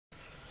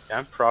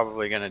I'm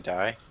probably gonna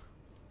die.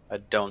 I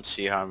don't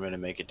see how I'm gonna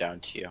make it down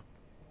to you.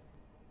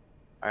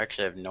 I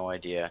actually have no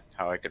idea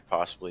how I could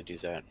possibly do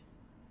that.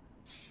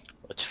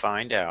 Let's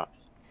find out.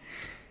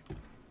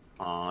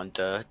 On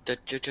the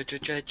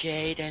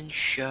Jaden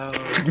Show.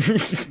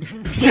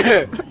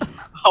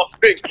 Oh,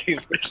 thank you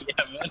for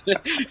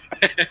that,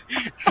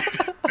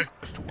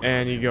 man.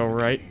 And you go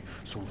right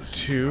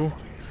to...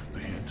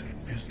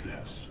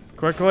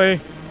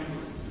 Quickly.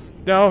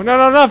 No, no,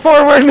 no, not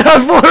forward,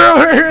 not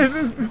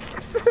forward!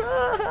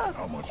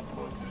 How much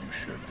blood will you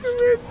shed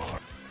this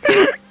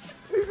day?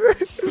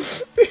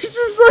 He's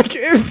just like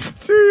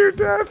instant to your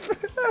death.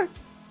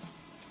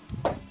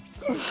 I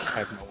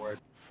have no word.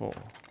 4.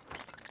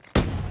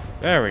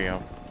 There we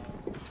go.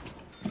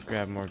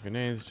 Grab more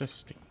grenades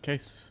just in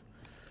case.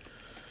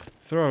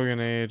 Throw a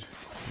grenade.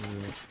 2,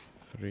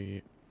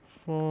 3,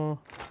 4.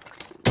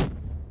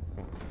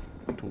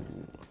 1, 2,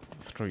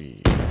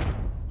 3.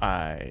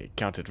 I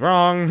counted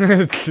wrong.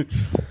 That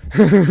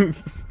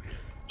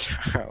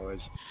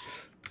was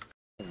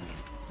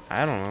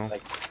I don't know.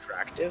 like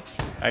attractive.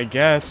 I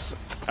guess.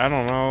 I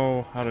don't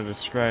know how to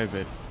describe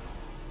it.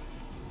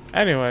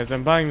 Anyways,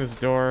 I'm buying this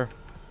door.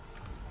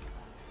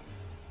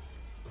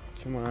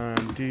 Come on,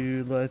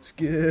 dude, let's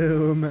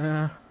go,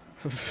 man.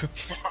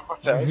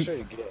 That was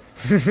pretty good.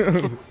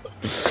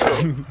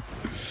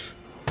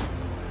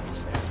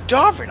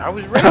 Darvin, I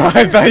was ready.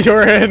 I thought you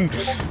were in.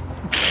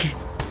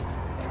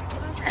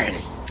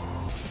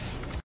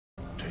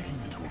 Taking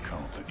into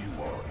account that you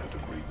are at a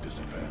great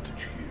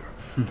disadvantage here,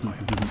 I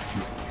have given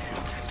you a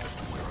hint as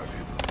to where I've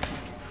hidden the key.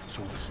 So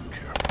listen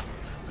carefully.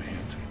 The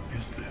hint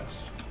is this.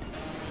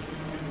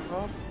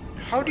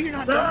 How do you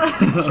not know?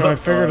 So I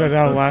figured it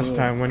out last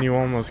time when you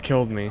almost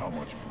killed me. How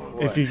much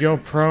blood If you go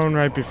prone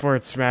right before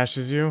it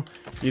smashes you,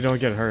 you don't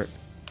get hurt,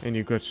 and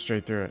you glitch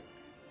straight through it.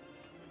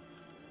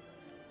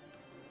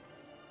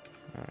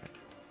 Alright.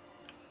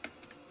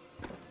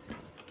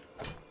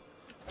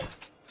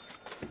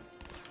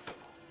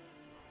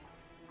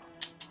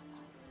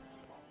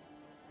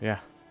 Yeah,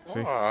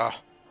 see?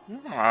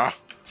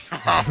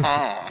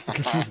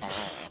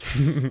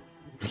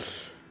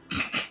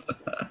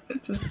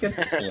 Just get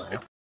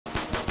slapped.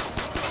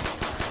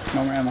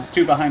 No more ammo.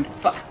 2 behind.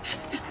 Fuck.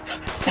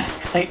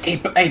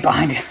 8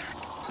 behind you.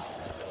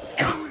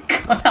 Go.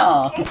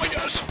 Oh. Oh my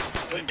gosh!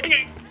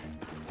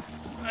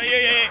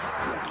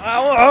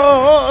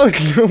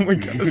 Oh my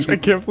gosh, I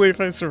can't believe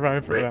I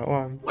survived for that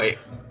long. Wait.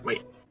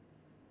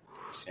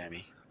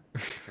 Sammy,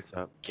 what's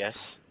up?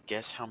 Guess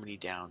how many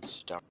downs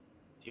stopped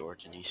the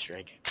origin Easter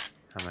egg?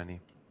 How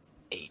many?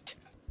 8.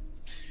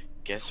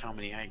 Guess how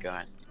many I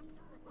got?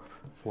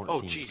 14.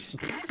 Oh jeez.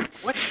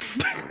 What?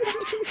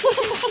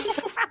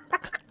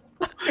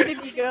 Where did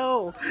he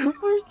go?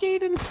 Where's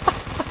Jaden?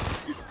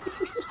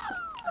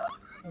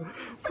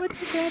 What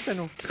just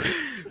happened?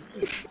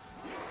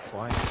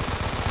 Why?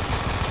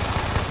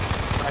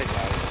 I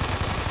died.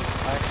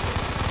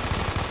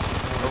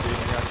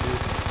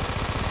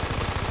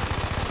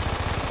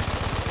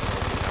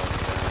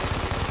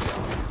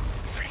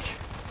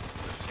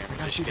 Sammy,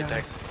 just get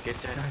that. Get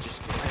that. Just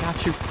get that. I got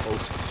you.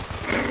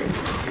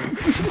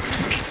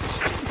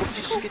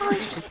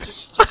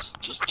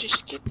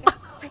 Just get that.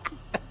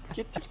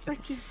 Get the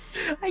freaking.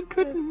 I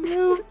couldn't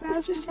move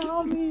fast as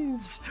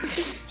zombies.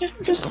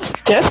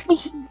 Just death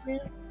machine,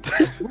 man.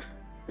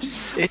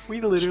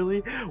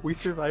 We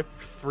survived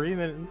 3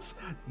 minutes,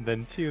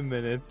 then 2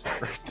 minutes,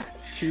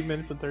 2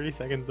 minutes and 30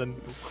 seconds,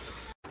 then...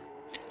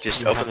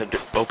 Just open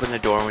the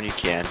door when you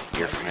can.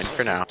 You're fine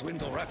for now.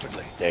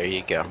 There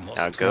you go.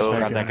 Now go.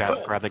 Grab that guy,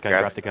 grab the gun,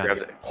 grab the gun. Grab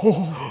the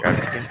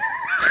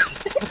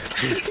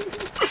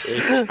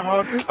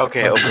gun.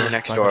 Okay, open the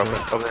next door.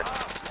 Open it.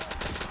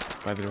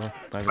 By the door.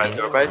 By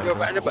the door.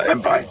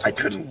 I'm fine. I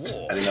couldn't.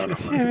 I didn't know.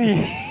 Timmy,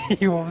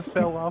 you almost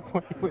fell off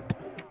when you went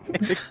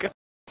the gun.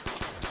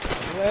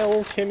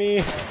 Well,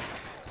 Timmy.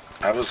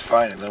 I was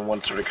fine, and then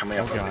one started coming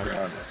up Oh, on the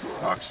ground.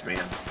 Knocked me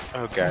in.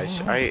 Oh,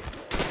 guys,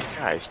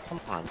 guys,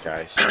 come on,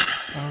 guys.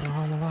 Oh no,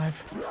 I'm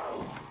alive.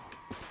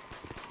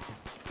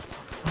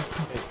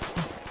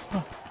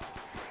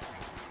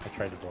 I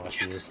tried to block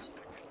you.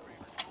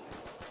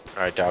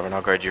 Alright, Darvin,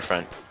 I'll guard your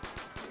front.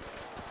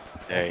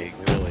 There you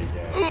go. Really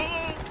good.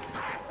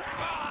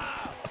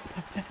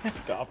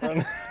 Stop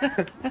run.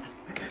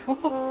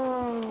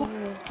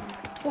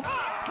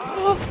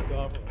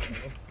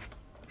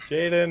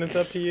 Jaden, it's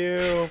up to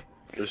you.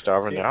 There's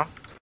Darvin now.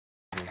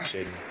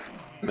 Jaden.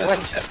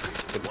 Message.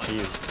 Good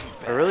cheese.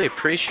 I really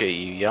appreciate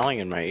you yelling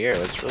in my ear.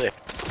 That's really...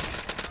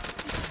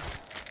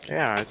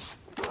 Yeah, it's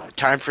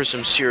time for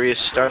some serious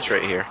stunts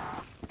right here.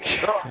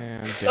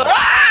 And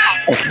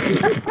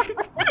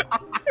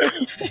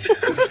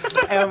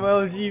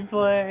MLG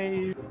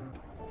play.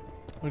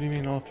 what do you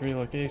mean all 3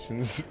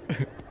 locations?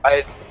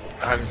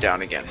 I'm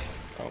down again.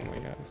 Oh my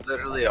god.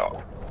 Literally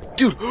all.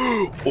 Dude!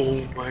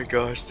 Oh my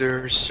gosh,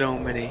 there are so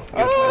many.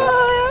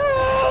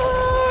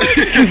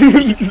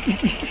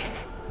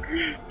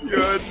 You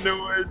had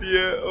no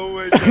idea. Oh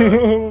my god.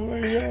 Oh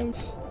my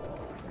gosh.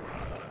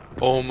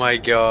 Oh my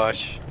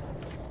gosh.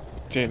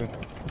 Jaden.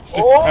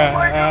 Oh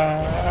my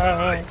god.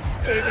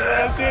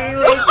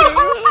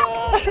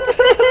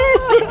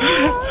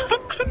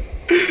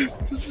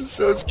 This is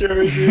so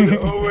scary, dude.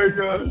 Oh my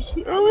gosh.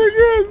 Oh my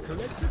gosh.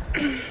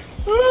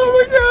 Oh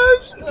my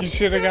gosh. You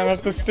should have gone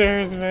up the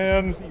stairs,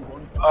 man.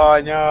 Oh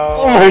no.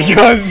 Oh my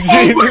gosh,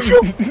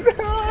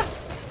 Jaden.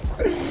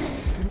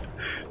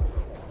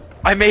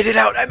 I made it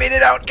out. I made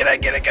it out. Get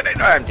it.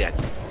 No, I'm dead.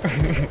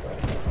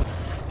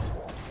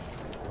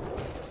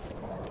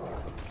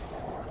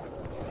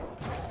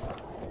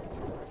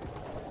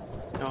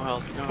 No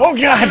health. No health. Oh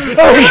god!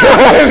 Oh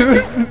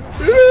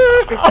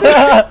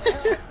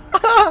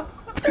god!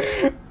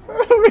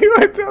 We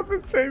went down the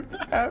same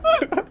path.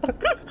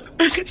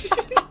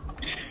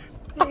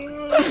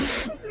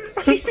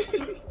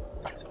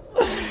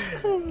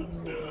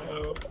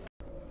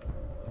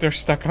 They're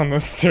stuck on the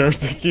stairs.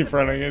 They keep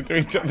running into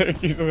each other. I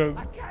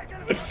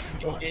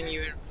didn't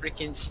even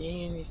freaking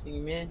see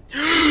anything, man.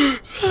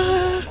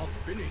 Not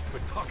finished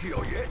with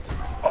Takio yet.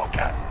 Oh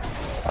god!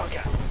 Oh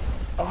god!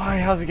 Oh hi,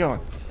 how's it going?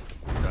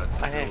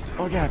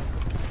 Oh god!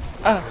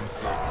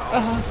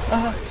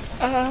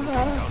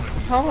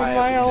 How am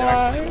I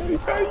alive?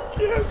 I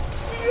can't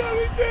see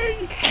anything.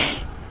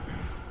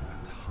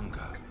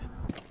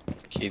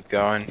 Keep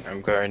going. I'm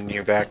going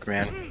your back,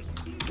 man.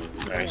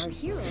 Nice. Our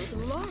heroes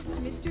lost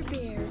Mr.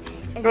 Bear.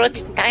 Through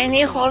the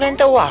tiny hole in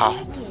the wall,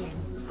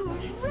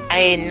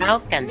 I now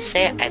can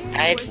say I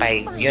died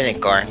by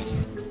unicorn.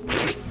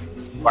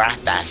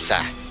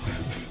 Bratasa.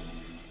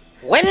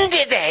 When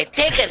did they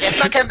take it? The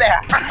fucking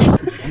bear?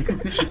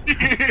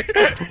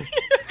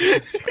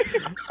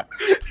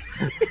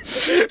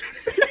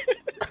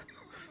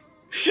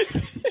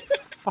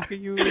 Fuck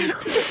you.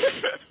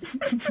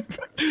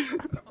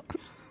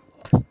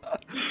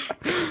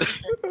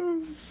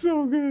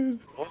 So good.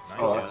 What's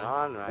going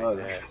on right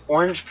there?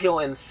 Orange peel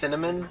and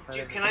cinnamon?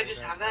 Can I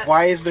just have that?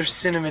 Why is there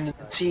cinnamon in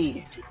the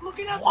tea?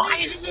 Why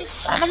is this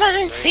cinnamon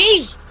and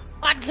sea?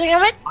 God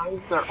damn it! Why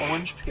is there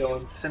orange peel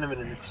and cinnamon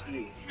in the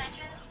tea?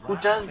 Who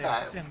does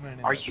that?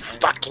 Are you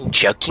fucking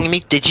joking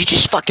me? Did you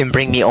just fucking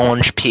bring me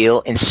orange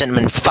peel and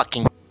cinnamon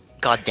fucking...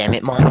 God damn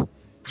it, Mom.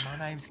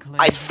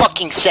 I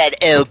fucking said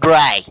Earl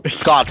Grey.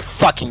 God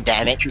fucking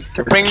damn it.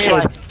 Bring me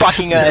my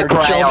fucking Earl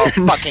Grey, I'll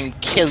fucking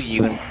kill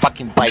you in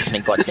fucking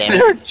basement, god damn it.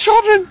 They're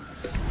children!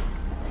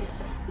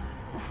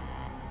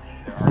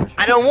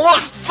 I don't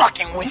want to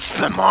fucking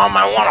whisper, Mom.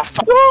 I want to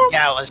fucking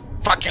yell as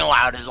fucking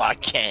loud as I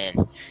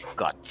can.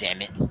 God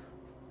damn it.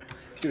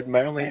 Dude,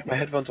 my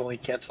headphones only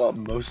cancel out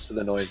most of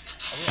the noise.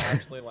 I'm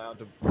actually allowed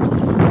to.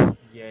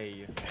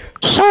 Yay.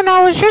 Son,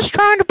 I was just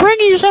trying to bring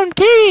you some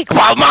tea.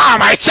 Well,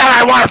 Mom, I said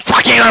I want a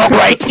fucking Earl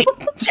Grey tea.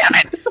 Damn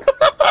it.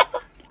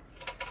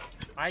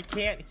 I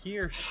can't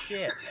hear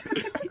shit.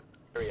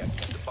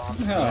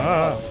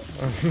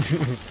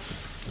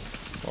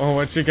 Oh,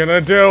 what you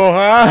gonna do,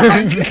 huh?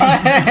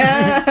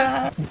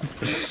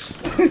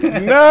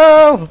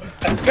 No!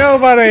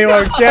 Nobody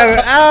will get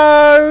it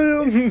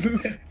out!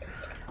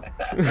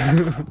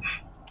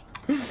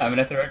 I'm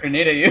gonna throw a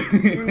grenade at you.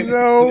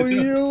 No,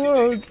 you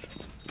won't.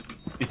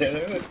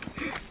 Yeah.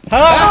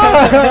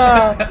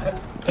 Ah!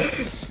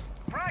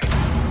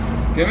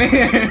 Come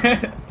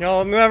here.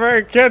 You'll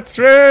never catch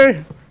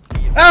me!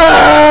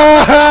 Ah!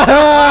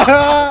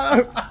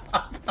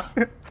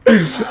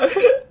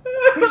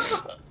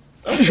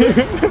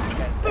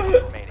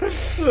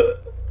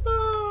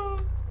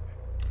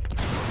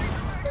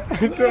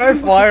 Did I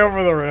fly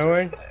over the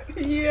railing?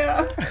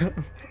 Yeah.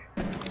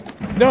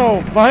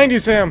 No! Behind you,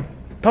 Sam!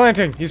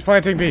 Planting! He's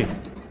planting B.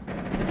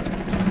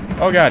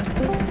 Oh god.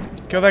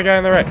 Kill that guy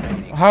on the right.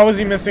 How is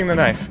he missing the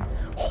knife?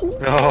 I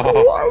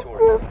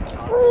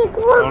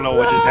don't know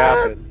what just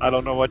happened. I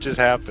don't know what just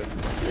happened.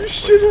 You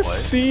should have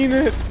seen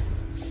it.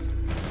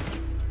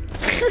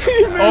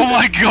 Oh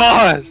my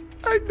god!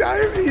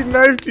 He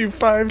knifed you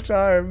 5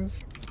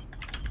 times.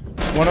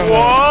 One of them.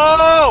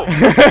 Whoa!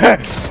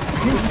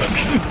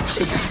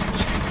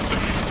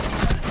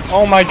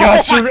 Oh my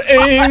gosh, your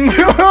aim!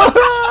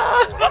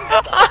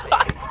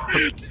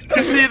 Did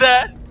you see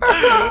that?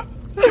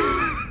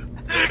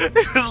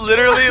 It was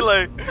literally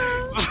like...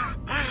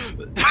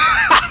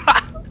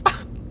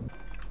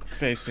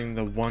 Facing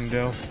the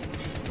window.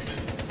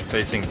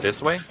 Facing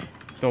this way?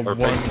 The Or one.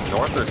 facing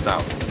north or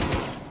south?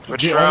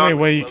 Which The round? only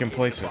way you can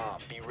place it.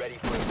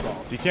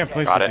 You can't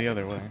place Got it it. the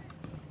other way.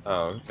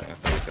 Oh, okay. I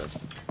thought you could.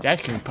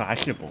 That's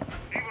impossible.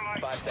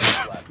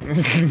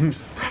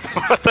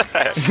 What the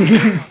heck?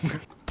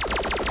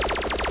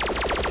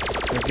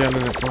 They're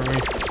gunning it for me.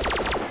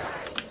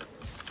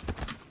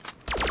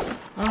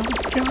 Oh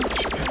gosh.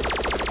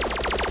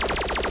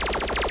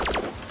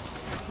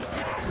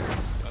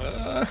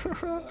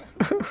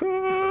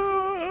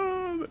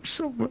 There's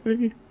so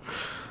many.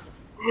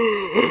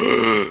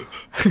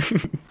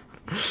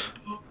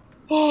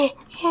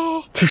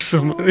 There's so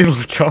many.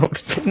 Look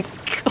out. Oh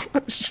my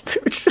gosh.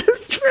 They're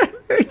just running.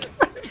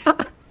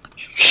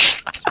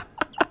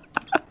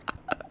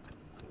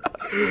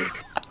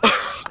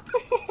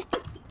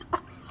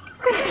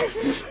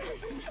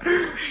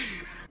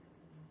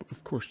 Of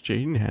course,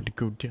 Jaden had to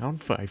go down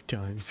 5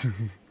 times.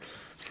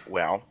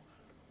 Well,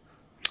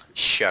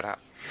 Shut up.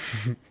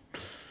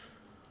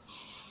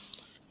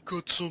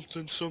 Got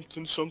something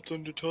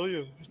to tell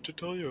you.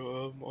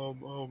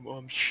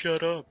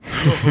 Shut up.